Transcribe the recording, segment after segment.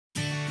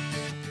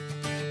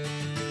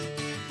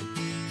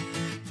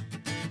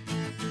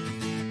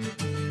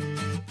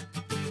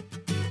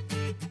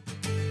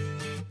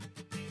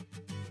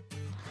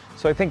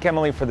So I think,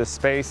 Emily, for the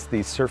space,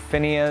 these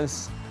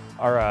Surfinias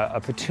are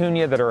a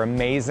petunia that are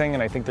amazing,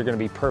 and I think they're going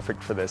to be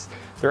perfect for this.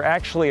 They're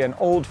actually an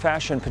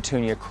old-fashioned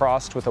petunia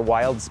crossed with a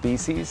wild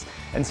species,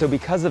 and so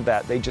because of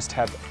that, they just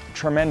have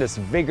tremendous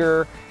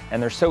vigor,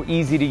 and they're so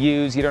easy to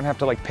use. You don't have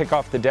to like pick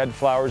off the dead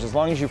flowers. As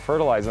long as you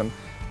fertilize them,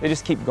 they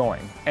just keep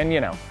going. And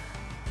you know,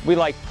 we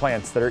like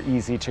plants that are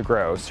easy to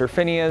grow.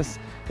 Surfinias,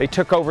 they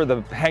took over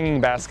the hanging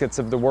baskets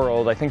of the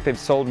world. I think they've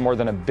sold more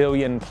than 1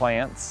 billion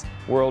plants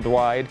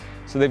worldwide,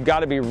 so they've got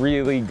to be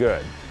really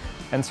good.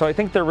 And so I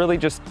think they're really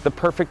just the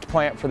perfect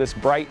plant for this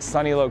bright,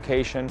 sunny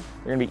location.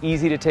 They're going to be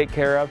easy to take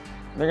care of,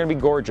 and they're going to be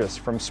gorgeous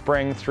from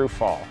spring through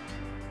fall.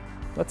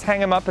 Let's hang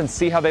them up and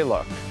see how they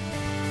look.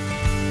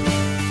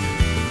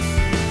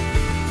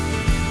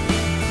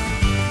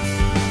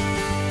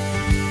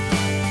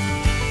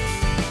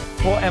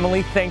 Well,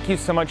 Emily, thank you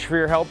so much for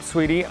your help,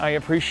 sweetie. I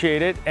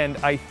appreciate it, and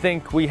I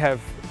think we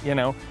have, you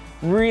know,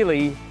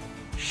 really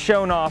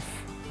shown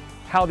off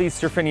how these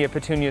Surfinia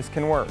petunias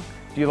can work.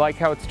 Do you like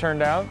how it's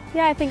turned out?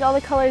 Yeah, I think all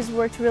the colors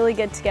worked really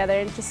good together.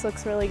 It just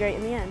looks really great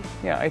in the end.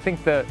 Yeah, I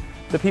think the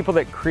people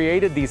that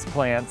created these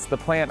plants, the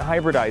plant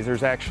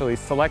hybridizers, actually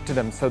selected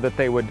them so that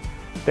they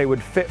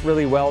would fit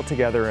really well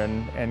together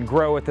and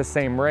grow at the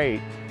same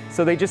rate.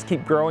 So they just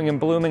keep growing and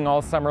blooming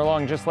all summer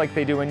long, just like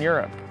they do in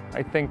Europe.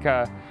 I think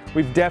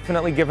we've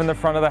definitely given the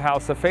front of the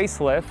house a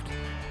facelift,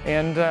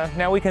 and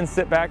now we can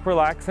sit back,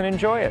 relax, and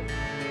enjoy it.